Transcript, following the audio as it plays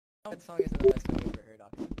That song isn't the best song you've ever heard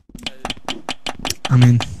of. I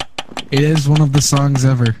mean, it is one of the songs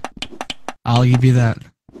ever. I'll give you that.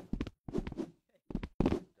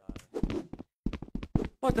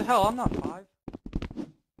 What the hell? I'm not 5.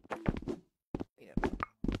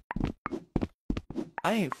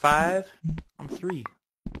 I ain't 5. I'm 3.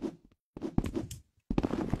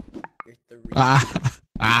 You're 3.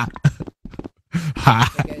 Ha.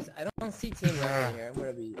 Hey guys, I don't see Team Rocket here.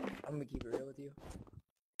 I'm gonna keep it real with you.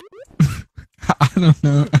 I don't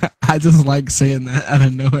know. I just like saying that out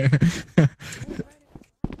of nowhere.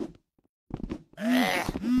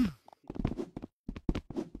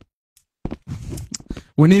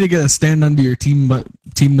 We need to get a stand under your team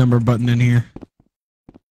number button in here,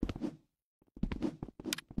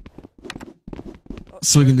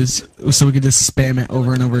 so we can just spam it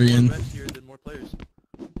over and over again. More players.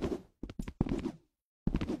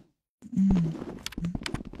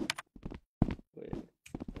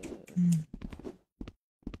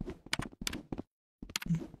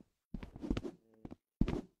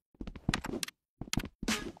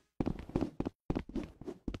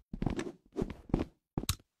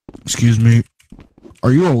 Excuse me.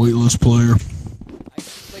 Are you a weightless player? I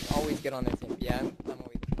like always get on their team. Yeah, I'm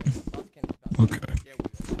always. Okay.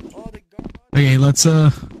 Okay, let's go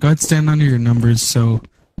ahead, stand under your numbers so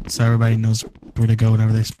everybody knows where to go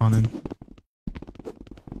whenever they spawn in.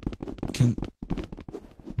 Okay.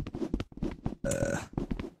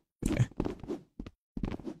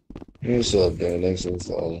 What's up, man? Thanks for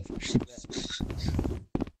following.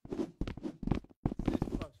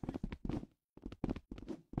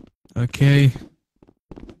 Okay.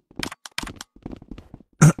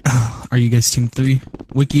 Are you guys team 3?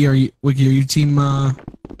 Wiki, are you team are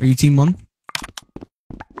you team 1?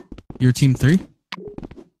 You're team 3?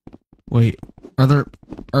 Wait, are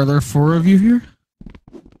there 4 of you here?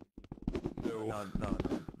 No.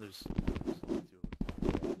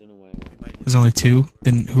 There's only 2.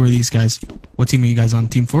 Then who are these guys? What team are you guys on?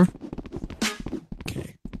 Team 4?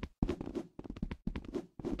 Okay.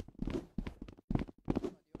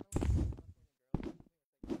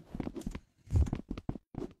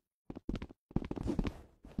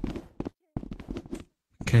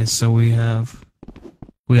 Okay, so we have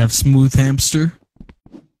Smooth Hamster,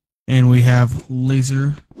 and we have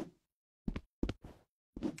Laser.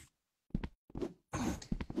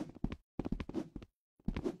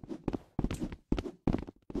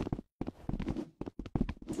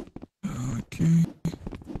 Okay.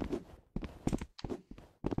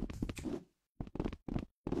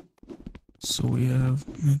 So we have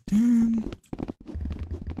Madan,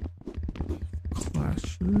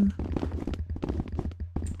 Clasher.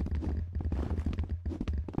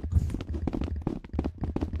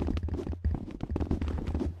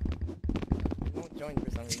 He won't join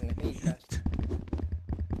for some reason. I think he crashed.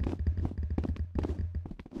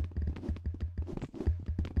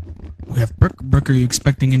 We have Brooke. Brooke, are you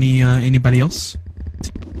expecting anybody else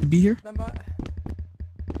to be here?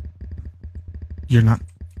 You're not.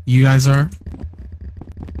 You guys are.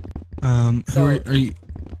 Who are you?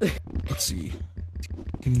 Let's see.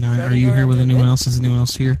 Team 9. Are you here with anyone else? Is anyone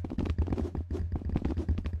else here?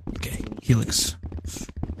 Okay, Helix.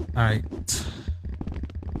 All right.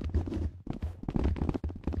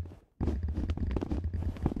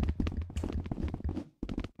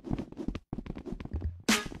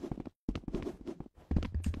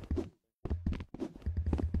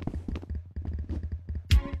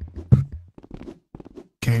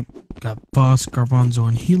 Okay, got Boss, Garbanzo,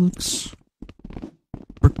 and Helix.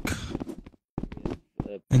 Brooke.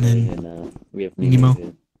 And then we have Nemo.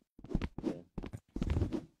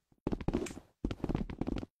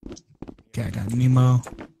 Okay, I got Nemo.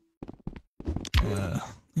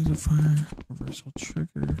 Laser fire, reversal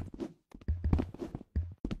trigger.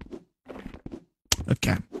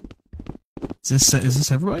 Okay. Is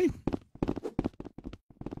this everybody?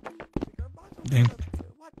 Damn.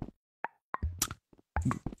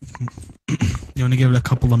 You want to give it a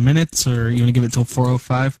couple of minutes, or you want to give it till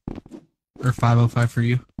 4:05 or 5:05 for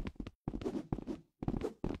you?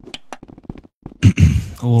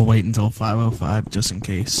 We'll wait until 5:05 just in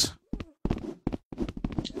case.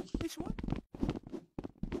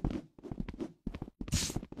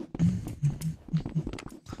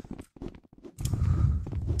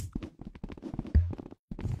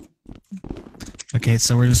 Okay,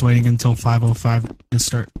 so we're just waiting until 5:05 to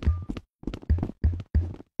start.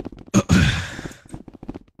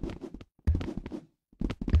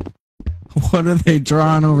 What are they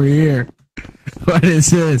drawing over here? What is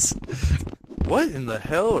this? What in the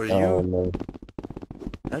hell are you? No.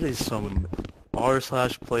 That is some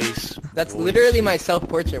r/place. That's voice. literally my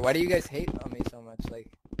self-portrait. Why do you guys hate on me so much? Like,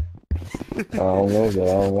 I don't know, but I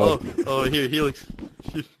don't know. Oh, here, Helix.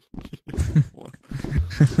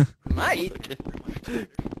 Might.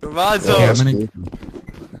 Ramonzo. Yeah,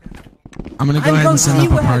 I'm gonna go I'm ahead gonna and send see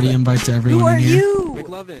up a what party happened. invite to Who everyone are in here. you?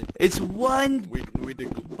 McLovin. It's one We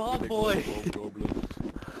did. Bob boy.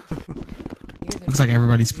 Looks like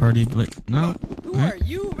everybody's party, but no. Who Alright. are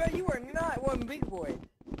you, bro? You are not one big boy.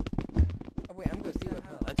 Oh wait, I'm gonna see what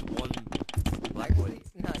happens. That's one black boy. Actually,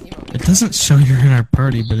 nah, Nemo. It doesn't show you're in our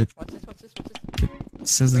party, but it Watch this, watch this, watch this.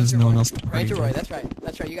 says there's no one else to party Ranger Roy, with. that's right.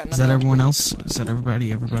 That's right, you got Is nothing. that everyone else? Is that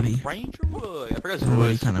everybody? Everybody? Ranger Roy. I forgot his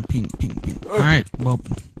Everybody voice. kind of pink. Alright, well,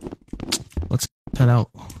 let's head out.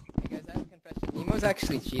 Hey guys, I have a confession. Nemo's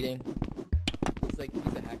actually cheating. He's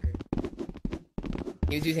a hacker.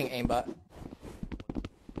 He was using aimbot.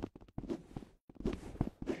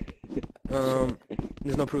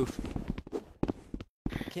 There's no proof.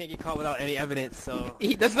 Can't get caught without any evidence, so.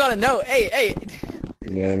 That's not a no. Hey.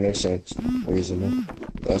 Yeah, it makes sense. Reasonable.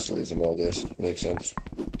 That's reasonable, I guess. Makes sense.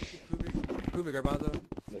 Prove it, Garbanzo.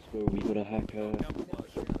 That's where we got a hacker.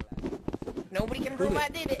 Nobody can prove I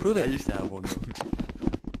did it. Prove I it. used to have one.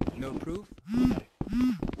 No proof?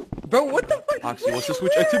 Bro, what the fuck? Oxy wants to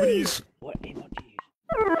switch activities. What emoji is?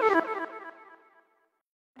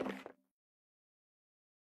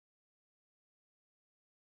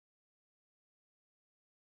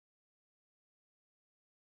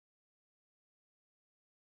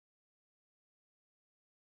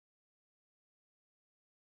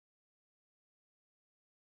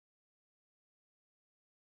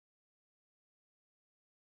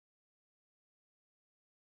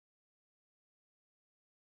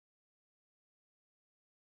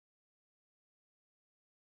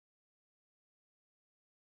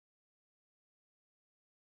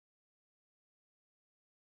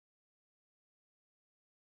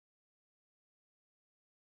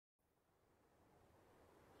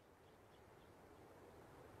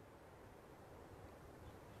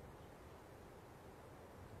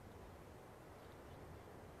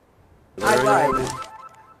 I lied.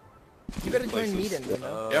 You better join me then,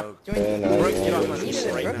 Nemo. Yeah. Join And me. I- Brooke, yeah, you know, yeah, me yeah,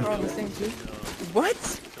 and right Brooke now. are on the same team.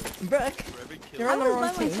 What? Brooke, you're I on the was wrong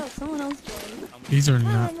by team. myself. Someone else joined. These are Oh,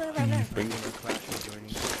 not. right there.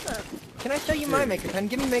 Can I show you my makeup pen?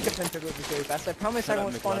 Give me makeup pen to go really fast. I promise I Shut up,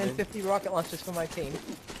 won't spawn in McLovin. 50 rocket launchers for my team.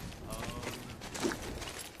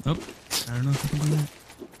 Oh, I don't know if I can do that.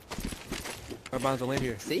 Garbanzo, land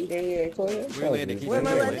here. See? Yeah, go ahead. We're landing. Keep Where am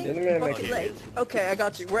I landing. landing? Let me make Bucket it. Lake. Okay, I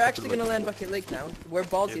got you. We're actually gonna land Bucket Lake now. We're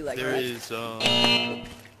ballsy like There that. is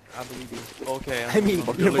I believe you. okay. I mean,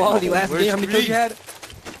 Okay, your look, ballsy last where's game, how many kills you Greece? had?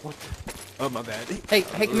 Oh, my bad. Hey,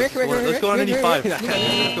 come here, come here, Let's go on come here, 95. come here, come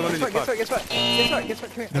here. Let's go on Guess what, 95. guess what, guess what, guess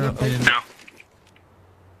what, come here. They're I up got- in.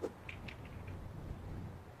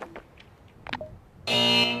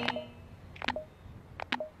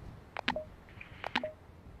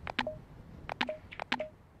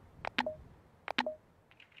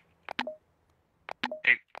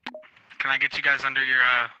 Can I get you guys under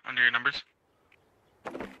your numbers?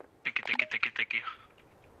 Thank you.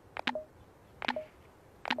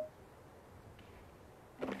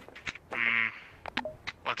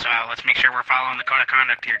 Let's make sure we're following the code of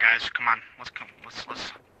conduct here, guys. Come on, let's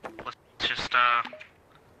just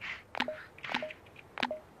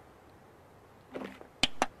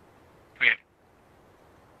okay.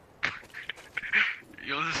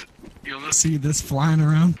 You'll just See this flying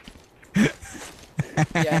around?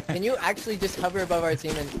 Yeah, can you actually just hover above our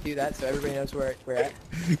team and do that so everybody knows where we're at?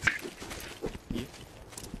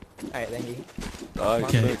 Alright, thank you.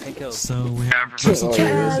 Okay, 10 kills. so we have Just- Smooth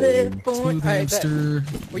California. Alright, bet. Hamster,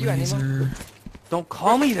 Where you at, Nemo? Laser, Don't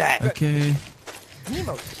call me that. okay,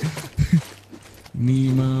 Nemo.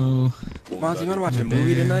 Nemo, Monty, you wanna watch a Bear.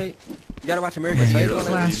 movie tonight? You gotta watch American Yeah, Psycho. You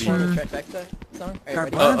Flash. wanna Flasher. trifecta song? Alright,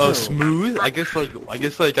 ready? Garbanzo. Smooth. I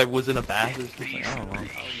guess I was in a bath or something. I don't know.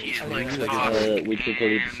 We should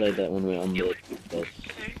probably decide that when we're on the bus.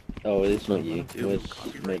 Oh, it's not you.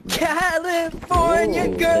 It's Meg. California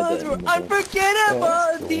Oh, girls I were had that in the unforgettable.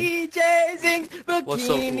 Oh, cool. DJs in What's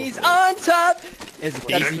so cool? bikinis on top. It's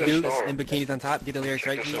Daisy Dukes and bikinis on top. Get the lyrics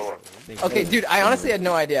right, please. Okay, dude, I honestly had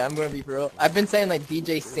no idea. I'm gonna be for real. I've been saying like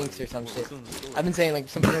DJ Sinks or some shit. I've been saying like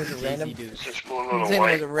something was a random. Daisy Dukes. I'm saying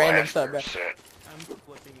it was a random sub, bro.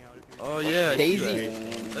 Oh yeah. Daisy.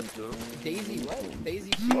 That's dope. Daisy what?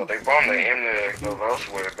 Daisy Well, they bought the Emily of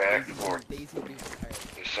elsewhere back for Daisy Dukes. Alright.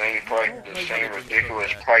 the same price, the same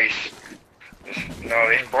ridiculous price. No,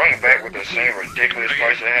 they brought it back with the same ridiculous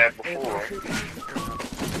price they had before.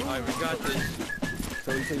 Alright, we got this.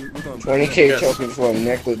 So you say we're going 20K Yes. token for a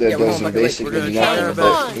necklet that Yeah, we're doesn't going back to We're gonna basically try nothing our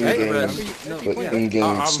but best, right? in-game, Right. but in-game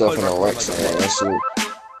I'm stuff in putting Alexa my- and that shit.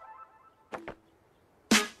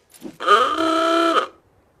 Oh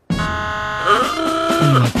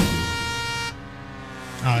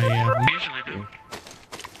yeah. We usually do.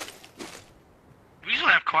 We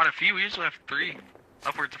usually have quite a few. We usually have 3.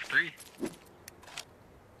 Upwards of 3.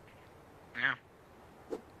 Yeah.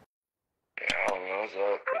 I don't know what's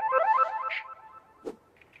up.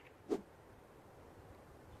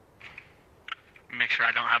 Make sure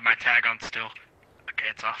I don't have my tag on still. Okay,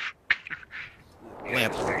 it's off.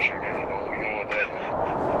 Lamp. Make sure you know what that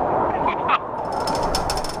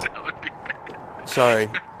That would be bad. Sorry.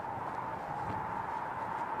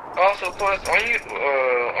 Also, plus, aren't you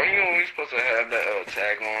only supposed to have that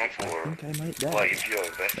tag on for, I might die. like, if you're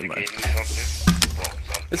investigating something? Well,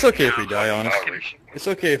 something. It's okay if we die, honestly. Operation. It's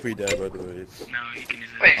okay if we die, by the way. It's, No, you can use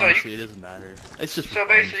it. Wait, so honestly, it doesn't matter. It's just. So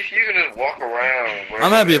basically, you can just walk around.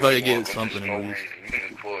 I'm happy if I wherever get you want, but something there's no at least. reason. You can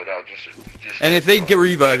just pull it out just. And if they get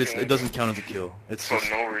revived, it doesn't count as a kill. It's For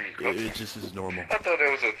just. no reason. It just is normal. I thought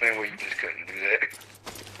there was a thing where you just couldn't do that.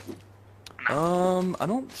 I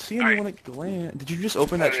don't see anyone at Gland. Did you just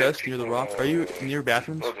open that chest near the rock? Are you near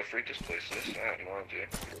bathrooms? Oh, the freak this place is. I have no idea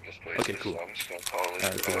what this place Okay, is, cool. so I'm just gonna call it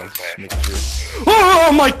Alright, cool. Let's bathroom. make sure.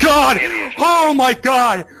 Oh my god! Oh my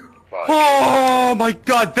god! Oh my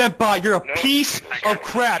god, Ventbot, you're a piece of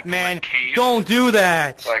crap, man! Don't do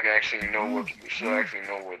that! So I can actually know what. So I actually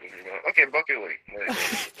know what to do. Okay, Bucket Lake.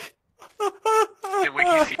 Did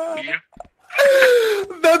Wiki see you?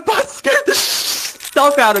 Ventbot scared the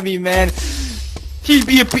stuff out of me, man!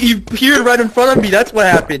 He appeared right in front of me, that's what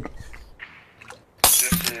happened. This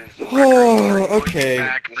is. Oh, okay.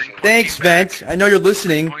 Thanks, Vent. I know you're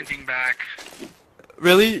listening. Pointing back.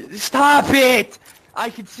 Really? Stop it! I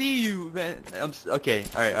can see you, Vent. Okay,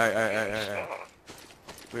 alright.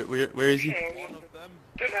 Where is he?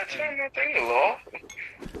 They're not saying nothing, law.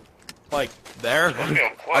 Like, there?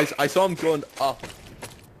 I saw him going up.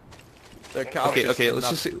 Okay, let's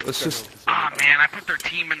just. Ah, man, I put their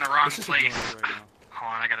team in the wrong Let's just place. ignore it right now.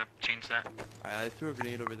 Hold on, I gotta change that. I threw a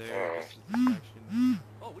grenade over there. Oh. This is distraction.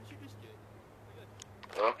 Oh, what did you just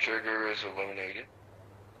get? Up trigger is eliminated.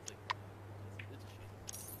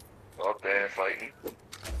 Up there fighting.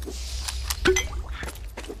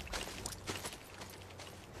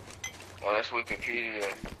 Oh, that's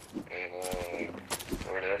Wikipedia. And,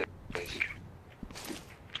 where that is.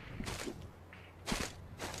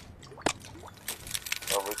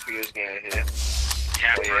 Oh, Wikipedia's getting hit.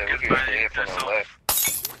 Yeah, Oh, yeah, Brooke is Wikipedia's by getting hit from the herself. left.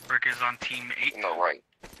 Brooke is on team 8. No, right.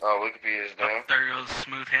 Oh, Wikipedia's down. Oh, there goes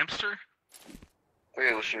Smooth Hamster.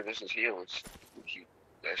 Well, sure, this is Helix.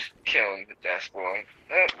 That's killing that spawn.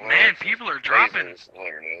 Man, people are dropping.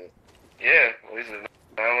 Yeah, lasers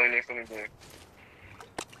not only from the game.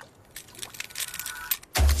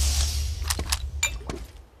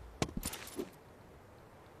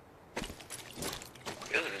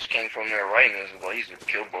 This just came from their right and this laser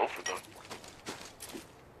killed both of them.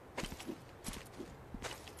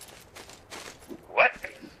 What?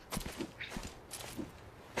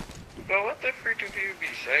 Bro, what the freak do people be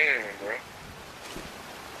saying, bro?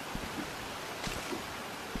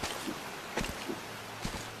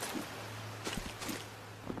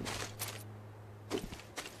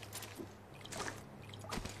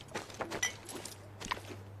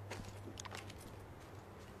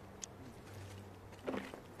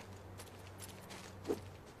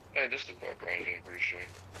 Hey, this is the background, I'm pretty sure.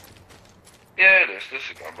 Yeah, this is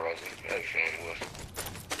my browser. I had a feeling it was.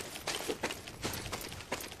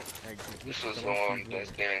 This is the one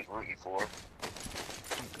that Dan's rooting for.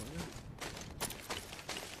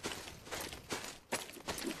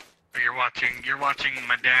 You're watching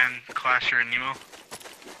Madan, Clasher, and Nemo.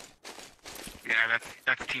 Yeah,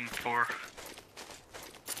 that's team 4.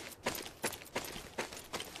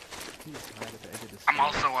 I'm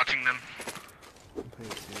also watching them.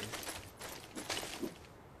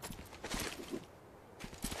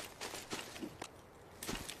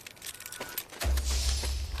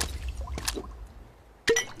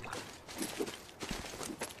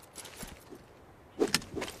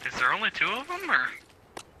 Is there only 2 of them, or?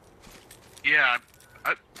 Yeah,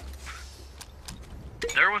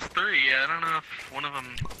 there was 3. Yeah, I don't know if one of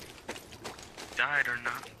them died or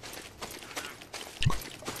not.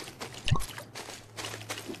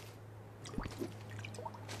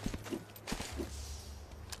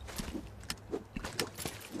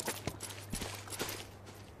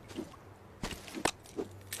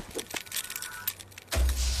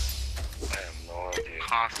 I have no idea.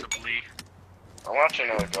 Possibly. I'm watching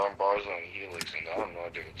Don Bars on Helix and I have no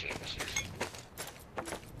idea what Genesis.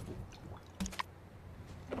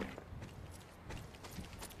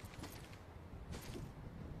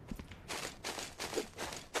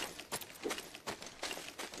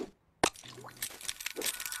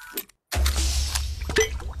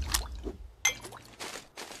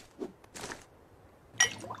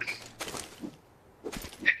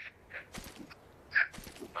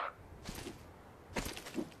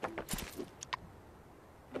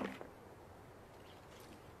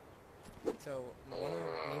 So one of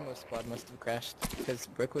Nemo's squad must have crashed because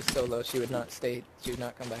Brooke was so low she would not stay. She would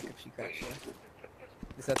not come back if she crashed. Yeah.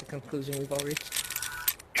 Is that the conclusion we've all reached?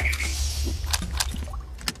 I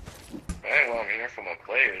ain't what I'm hearing from a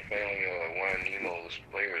player. Apparently, one of Nemo's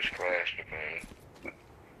players crashed. Apparently.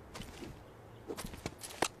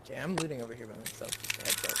 Okay, I'm looting over here by myself. Just a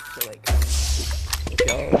heads up. So like, if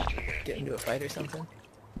y'all get into a fight or something,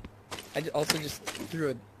 I also just threw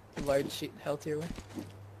a large sheet health your way.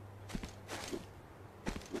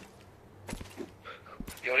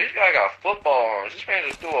 Yo, this guy got football arms. This man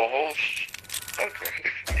just threw a whole okay.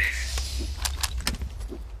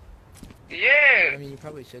 Yeah. I mean, you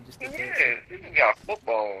probably should just. Yeah, this guy got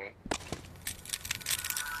football arms.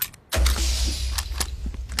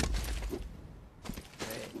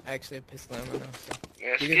 Right. I actually have pistol ammo now, so.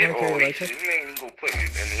 Yeah, You skip guys wanna carry all a these. light check? This man gonna put you in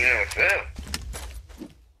the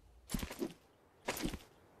NFL.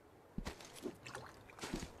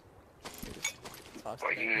 Toss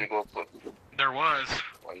Why it you in. need to go put? There was.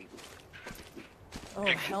 Why you? Oh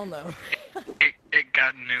hell no! It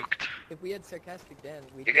got nuked. If we had sarcastic Dan,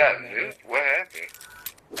 we. You got nuked? What happened?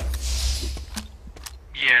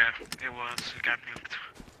 Yeah, it was. It got nuked.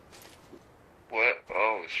 What?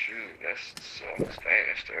 Oh shoot, that sucks. Dang,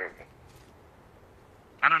 that's terrible.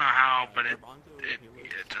 I don't know how, but it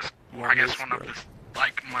just. I guess one of the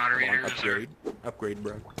like moderators or Upgrade,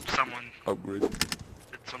 bro. someone Upgrade. did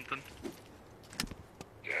something.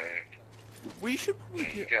 Dang. We should probably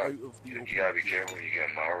You get out gotta, of the you open. gotta be careful when you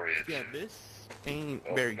get Mario. Yeah, this ain't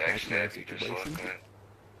Oh, very catching backstab you just situation. like that.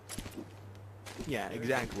 Yeah,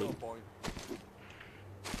 exactly.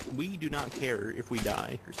 We do not care if we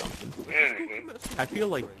die or something. Mhm. I feel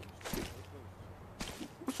like...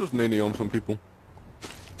 Let's just nanny on some people.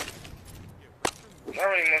 Not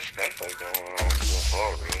really much gunfight going on so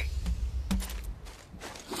far, really.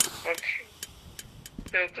 Okay.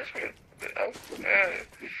 Yeah, this one.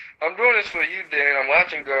 I'm doing this for you, Dan. I'm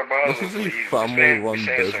watching Garbanzo This is for a you. family-run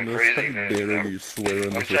Saying some business. crazy How things, dare bro. you swear in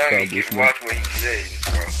I'm this trying to establishment? watch what he says,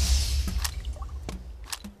 bro.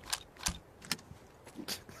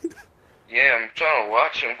 Yeah, I'm trying to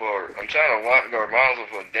watch Garbanzo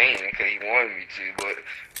for Dan because he wanted me to, but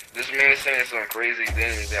this man is saying some crazy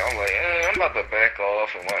things that I'm like, I'm about to back off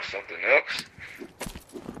and watch something else.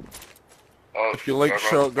 Oh, If you like Garbanzo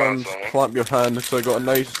shotguns, found someone. clap your hands. So I got a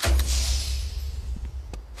nice...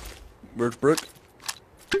 Where's Brooke?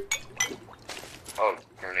 Oh,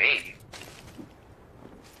 grenade.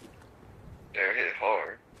 They're hit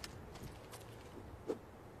hard. I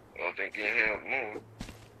don't think you can move.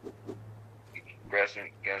 Got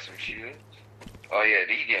some shields. Oh yeah,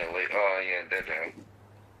 he getting late. Oh yeah, they're down.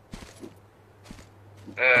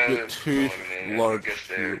 Get two large I guess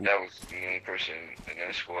that was the only person in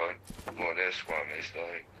that squad. Well, that squad mates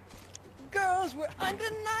like. Girls were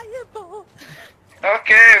undeniable.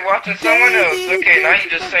 Okay, watching someone else. Okay, now you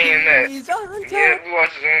just saying that. Yeah, we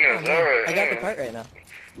watching someone else. Alright. I got the part right now.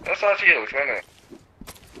 That's how she looks, right now.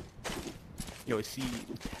 Yo, I see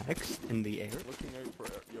text in the air. Looking out for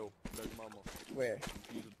yo, there's mama. Where?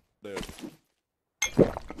 There.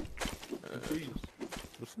 Cheese.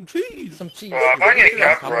 Some cheese. Some cheese. Well, if I get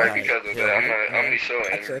Yeah, copyright because of yeah, that, I'm gonna be so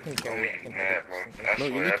angry. Actually, I can carry it. I can Mad, bro. I No,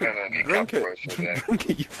 you swear, need I'm gonna to get drink copyright for it. that. Drink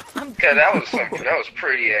it, you Yeah, that was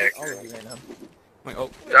pretty All accurate. of you right now. Like,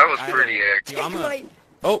 oh, That was pretty accurate. yo, I'm a,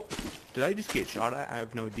 oh, did I just get shot at? I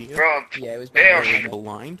have no idea. Bro, Yeah, it was. they are I'm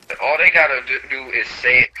blind. all they gotta do is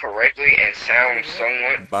say it correctly and sound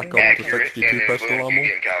somewhat Back up to accurate, 62 and then pistol boom, ammo. you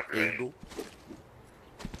get There copyrighted. you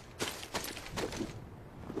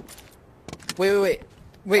go.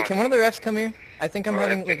 Wait, can one of the refs come here? I think I'm Bro,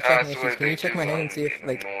 having like I checking swear issues. Can you they check do my hand and see if something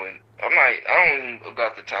like annoying. I don't even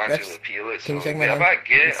got the time Refs, to appeal it. can you so check my if hand I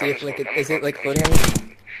get and it, see I'm if just like gonna- is it like I'm floating on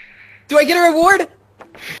me? Do I get a reward?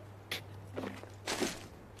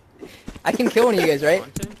 I can kill one of you guys, right?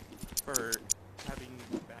 Content for having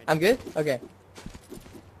bad I'm good? Okay.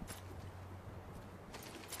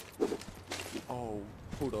 Oh,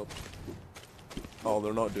 hold up. Oh,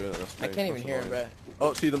 they're not doing it this I time. can't even That's hear him, annoying. bruh.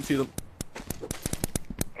 Oh, see them, see them.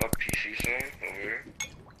 Oh, PC soon over here.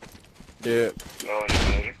 Yeah. Oh,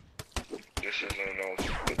 no. This isn't no.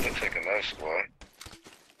 It looks like a nice squad.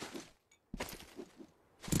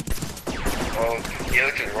 Oh, yeah,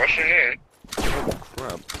 look, it's rushing in. Oh,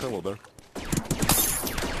 crap. Hello there.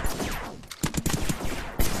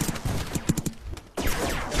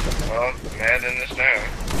 Oh, mad in this down.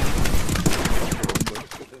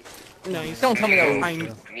 Nice. Don't tell me that was I'm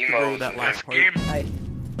Nemo's through that last part. Game. Hi.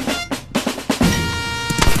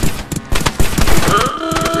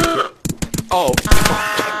 Oh.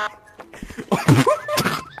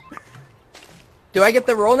 Do I get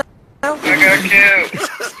the roll now? I got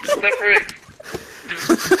killed. Slippery.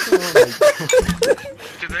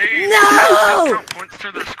 Do they No! count points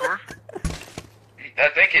to their score? I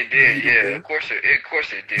think it did, yeah. Of course it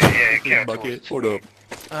did. Yeah, it counts. Bucket, hold up.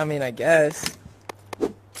 I mean, I guess.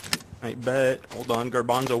 I bet. Hold on,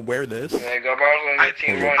 Garbanzo, wear this. Yeah, Garbanzo on the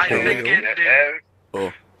team run. I think it did.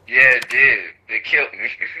 Oh. Yeah, it did. They killed me.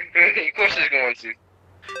 Of course it's going to.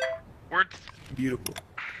 We're Beautiful.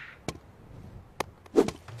 Hmm?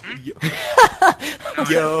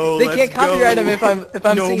 Yo, They let's can't copyright go. him if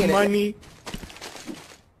I'm no singing money.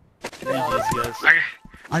 Yes.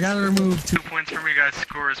 I gotta remove 2. 2 points from you guys'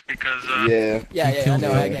 scores because Yeah. Yeah, I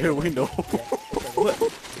know. I Here get we know.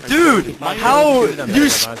 it. Dude, how you?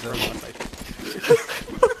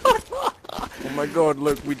 Oh my God!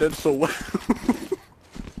 Look, we did so well.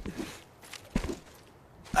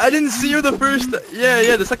 I didn't see you the first.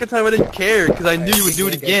 Yeah. The second time I didn't care because I knew you would do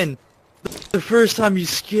it again. The first time you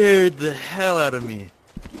scared the hell out of me.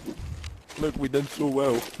 Look, we did so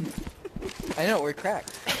well. I know, we're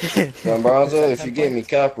cracked. Garbanzo, if you get me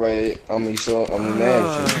copyrighted, I'm mad at you.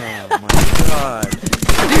 Oh my God. Dude, you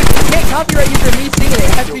can't copyright you for me singing it.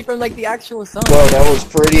 It has to be from like the actual song. Well, that was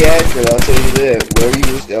pretty accurate, I'll tell you that. Whatever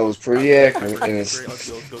you was, that was pretty accurate. And it's,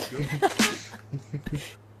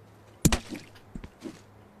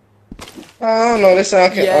 I don't know, they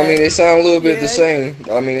sound, Yeah. I mean, they sound a little bit Yeah. the same.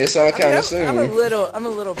 I mean, they sound kind of I'm a similar.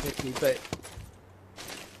 little picky, but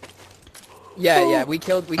yeah, we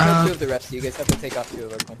killed 2 of the refs. You guys have to take off 2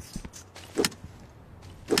 of our points.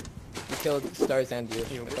 We killed Stars and you,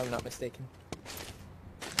 if I'm not mistaken.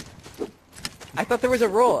 I thought there was a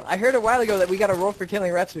roll. I heard a while ago that we got a roll for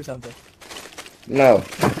killing refs or something. No.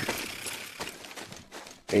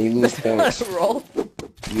 And you lose points. Roll?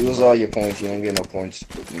 You lose all your points, you don't get no points.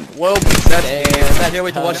 Well, Damn, I can't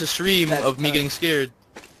wait to watch the stream that's of me tough. getting scared.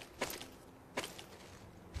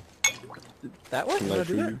 That one? Like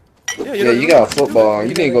for you. Yeah, you got football. You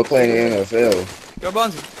need to go play in the NFL.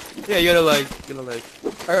 Garbanzo. Yeah, you gotta like.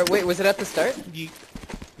 Or wait, was it at the start?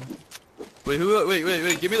 Wait,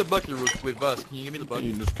 wait, give me the bucket real quick, Buzz. Can you give me the bucket?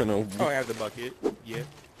 You just kinda... Oh, I have the bucket. Yeah.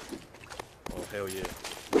 Oh, hell yeah.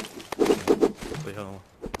 Wait, hold on.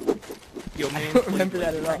 Yo, man. I don't remember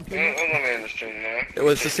that at all. I'm in the stream now. It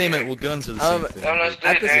was the same at guns are the same thing.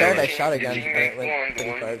 At the start, I shot a gun, and it went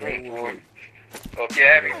pretty far. Okay,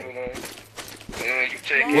 happy for them. You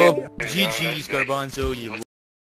take Well, it. GG's, Garbanzo, you